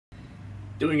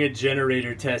Doing a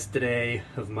generator test today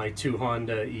of my two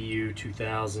Honda EU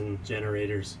 2000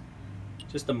 generators.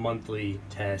 Just a monthly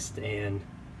test, and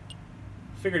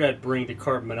figured I'd bring the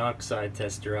carbon monoxide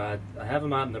tester out. I have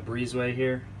them out in the breezeway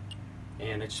here,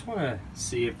 and I just want to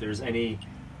see if there's any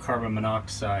carbon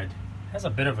monoxide. It has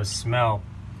a bit of a smell,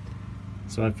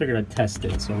 so I figured I'd test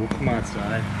it. So we'll come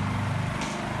outside.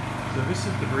 So this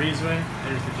is the breezeway.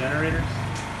 There's the generators.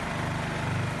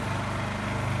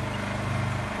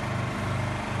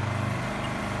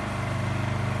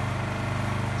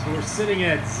 So we're sitting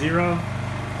at 0.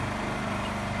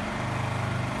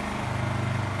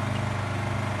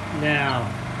 Now,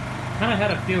 kind of had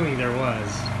a feeling there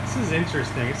was. This is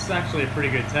interesting. This is actually a pretty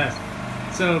good test.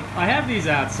 So I have these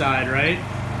outside, right?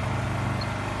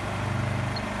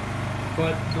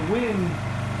 But the wind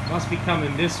must be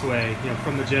coming this way, you know,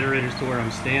 from the generators to where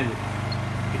I'm standing.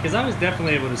 Because I was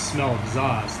definitely able to smell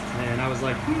exhaust, and I was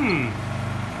like,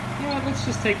 yeah, let's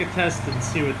just take a test and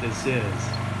see what this is.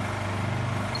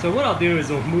 So what I'll do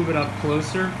is I'll move it up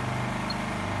closer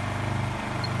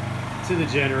to the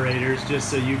generators just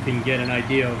so you can get an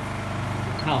idea of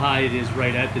how high it is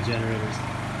right at the generators.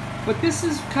 But this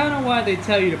is kind of why they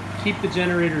tell you to keep the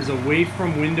generators away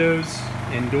from windows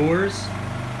and doors.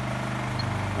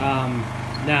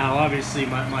 Now obviously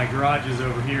my garage is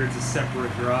over here. It's a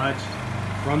separate garage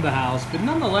from the house, but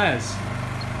nonetheless,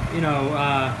 you know,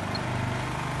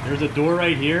 there's a door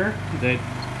right here that,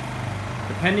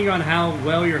 depending on how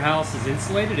well your house is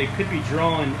insulated, it could be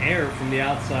drawing air from the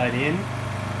outside in,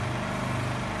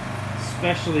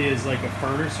 especially as like a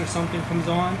furnace or something comes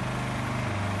on.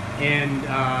 And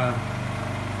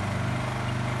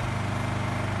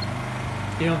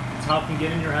you know, it's how it can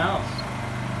get in your house.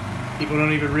 People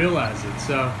don't even realize it.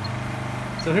 So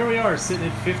here we are, sitting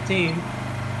at 15. I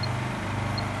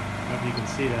don't know if you can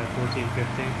see that, 14,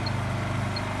 15.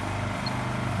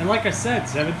 And like I said,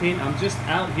 17, I'm just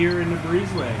out here in the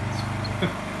breezeway.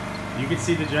 You can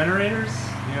see the generators.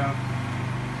 You know,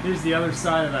 here's the other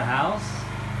side of the house.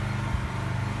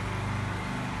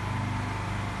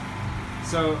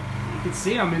 So you can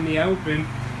see I'm in the open,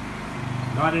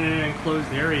 not in an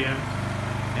enclosed area,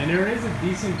 and there is a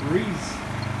decent breeze.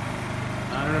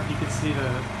 I don't know if you can see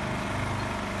the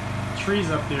trees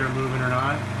up there moving or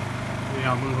not. Maybe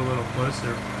I'll move a little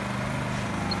closer.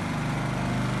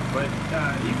 But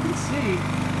you can see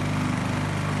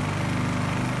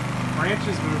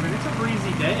branches moving. It's a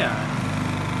breezy day out.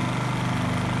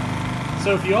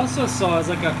 So if you also saw, as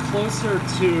I got closer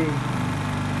to,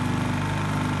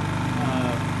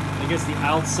 I guess the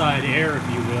outside air, if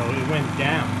you will, it went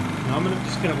down. Now I'm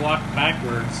just going to walk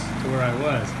backwards to where I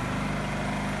was.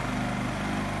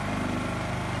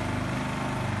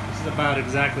 This is about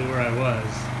exactly where I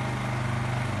was.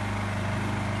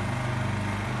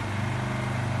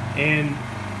 And,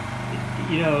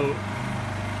 you know,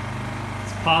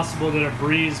 it's possible that a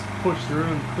breeze pushed through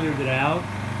and cleared it out.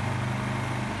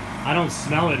 I don't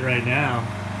smell it right now,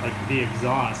 like the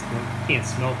exhaust. I can't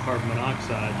smell carbon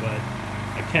monoxide, but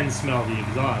I can smell the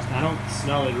exhaust. I don't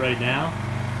smell it right now,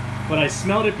 but I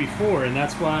smelled it before, and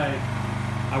that's why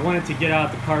I wanted to get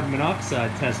out the carbon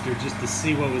monoxide tester just to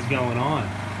see what was going on.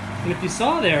 And if you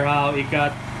saw there how it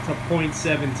got to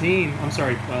 0.17, I'm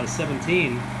sorry,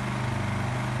 17,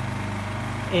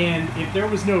 and if there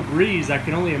was no breeze, I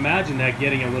can only imagine that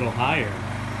getting a little higher.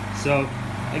 So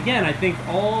again, I think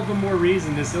all the more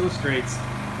reason this illustrates,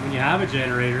 when you have a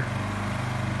generator,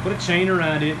 put a chain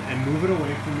around it and move it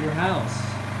away from your house,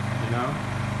 you know.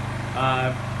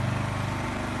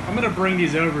 I'm going to bring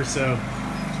these over, so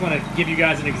I just want to give you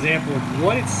guys an example of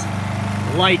what it's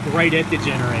like right at the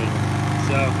generator.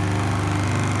 So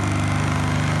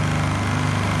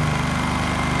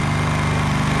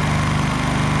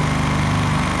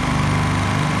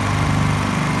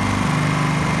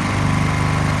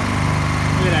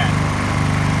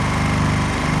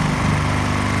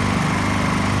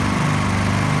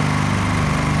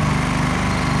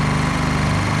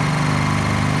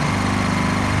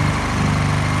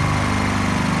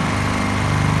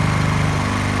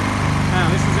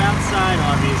outside,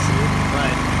 obviously,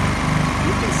 but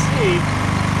you can see,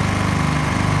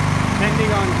 depending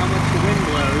on how much the wind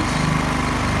blows,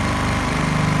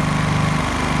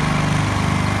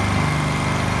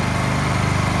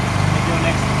 I go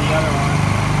next to the other one.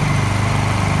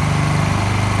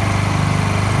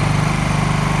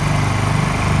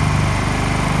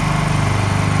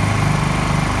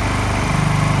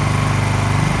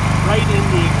 Right in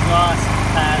the exhaust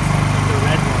path of the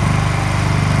red one.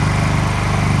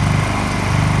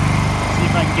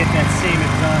 If I can get that same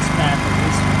exhaust path of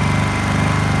this one.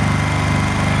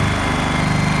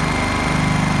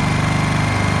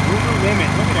 Over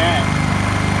limit, look at that.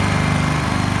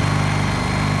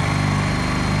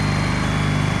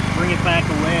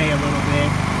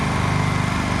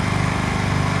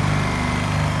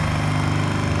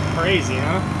 Crazy,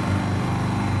 huh?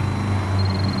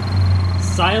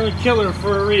 Silent killer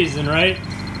for a reason, right?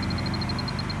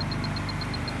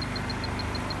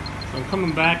 So I'm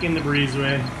coming back in the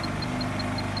breezeway.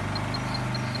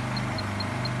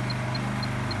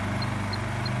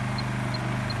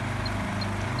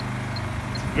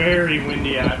 It's very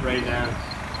windy out right now.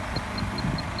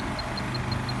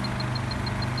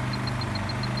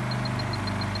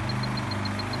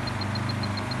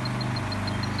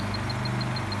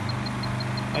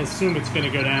 I assume it's going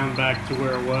to go down back to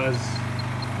where it was.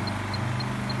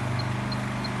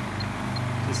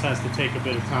 Just has to take a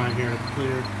bit of time here to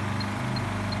clear.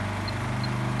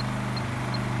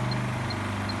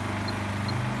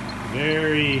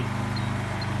 Very,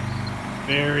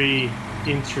 very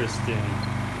interesting.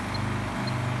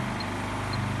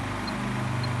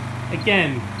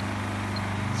 Again,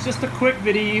 it's just a quick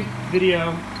video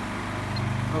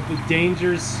of the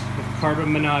dangers of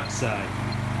carbon monoxide.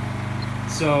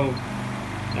 So,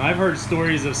 now I've heard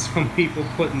stories of some people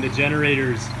putting the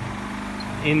generators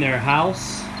in their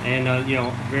house, and you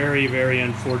know, very, very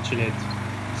unfortunate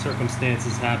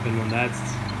circumstances happen when that's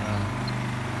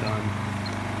done.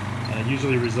 It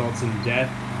usually results in death.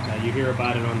 You hear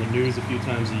about it on the news a few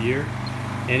times a year,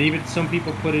 and even some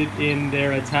people put it in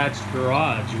their attached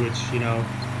garage, which, you know,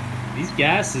 these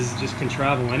gases just can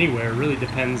travel anywhere. It really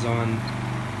depends on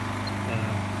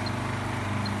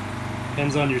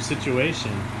your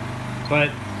situation. But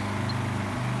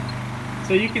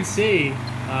so you can see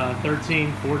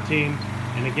 13, 14,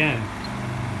 and again,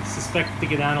 suspect to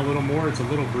get down a little more. It's a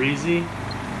little breezy,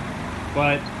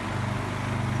 but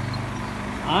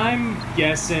I'm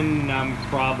guessing I'm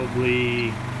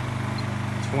probably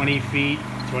 20 feet,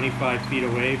 25 feet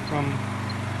away from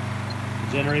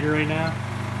the generator right now.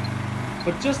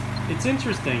 But just, it's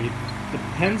interesting. It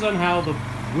depends on how the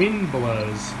wind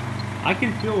blows. I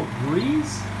can feel a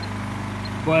breeze,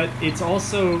 but it's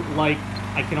also like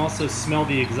I can also smell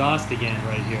the exhaust again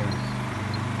right here.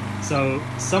 So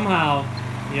somehow,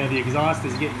 you know, the exhaust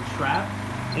is getting trapped,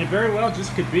 and it very well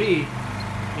just could be,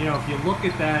 you know, if you look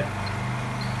at that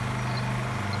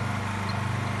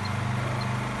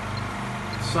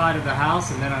side of the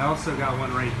house, and then I also got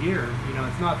one right here, you know,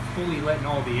 it's not fully letting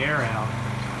all the air out.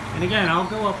 And again, I'll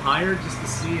go up higher just to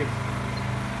see if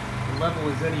the level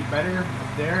is any better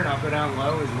up there, and I'll go down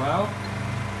low as well.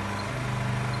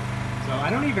 So I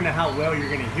don't even know how well you're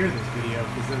going to hear this video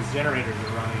because those generators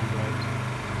are running, but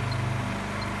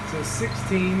so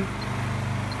 16,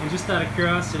 and just out of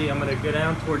curiosity, I'm going to go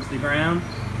down towards the ground.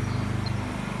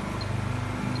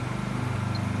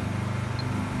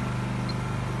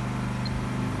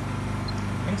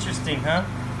 Interesting, huh?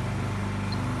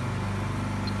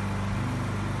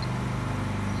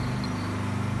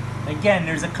 Again,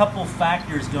 there's a couple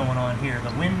factors going on here.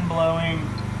 The wind blowing,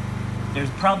 there's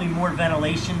probably more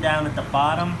ventilation down at the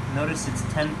bottom. Notice it's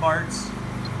 10 parts,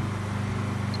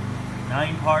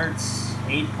 9 parts,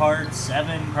 8 parts,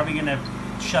 7, probably gonna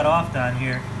shut off down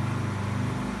here.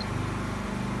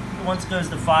 Once it goes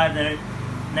to 5, then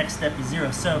next step is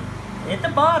 0. So at the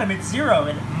bottom it's 0,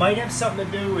 and it might have something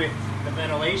to do with the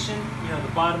ventilation. You know,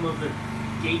 the bottom of the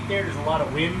gate there's a lot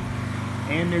of wind,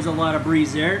 and there's a lot of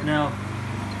breeze there. Now,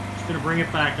 just gonna bring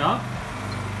it back up.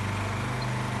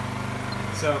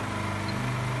 So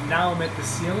now I'm at the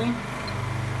ceiling.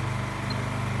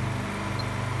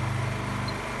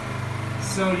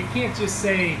 So you can't just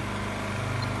say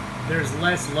there's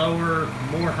less lower,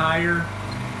 more higher,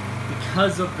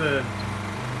 because of the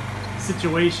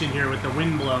situation here with the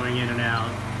wind blowing in and out.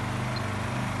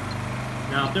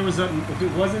 Now, if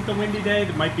it wasn't the windy day,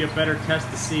 there might be a better test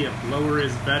to see if lower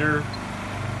is better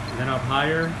than up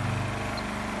higher.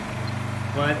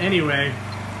 But anyway,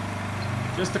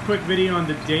 just a quick video on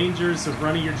the dangers of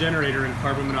running your generator in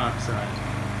carbon monoxide.